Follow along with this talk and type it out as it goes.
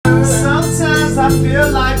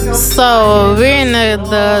So we're in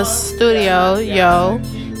the studio,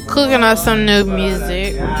 cooking up some new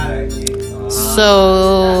music.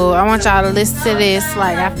 So I want y'all to listen to this.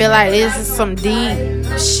 Like, I feel like this is some deep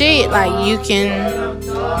shit. Like, you can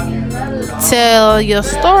tell your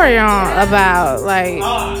story on about like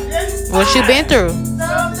what you been through.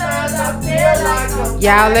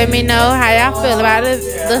 Y'all let me know how y'all feel about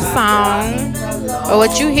the song or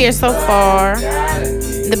what you hear so far,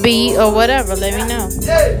 the beat or whatever. Let me know.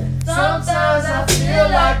 Sometimes I feel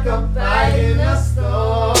like I'm fighting a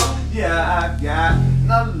storm. Yeah, I got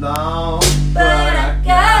along, but I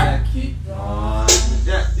gotta keep going.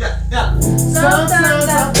 Yeah. Sometimes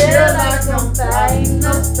I feel like I'm fighting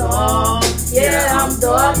a storm. Yeah, I'm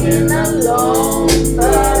dark and alone.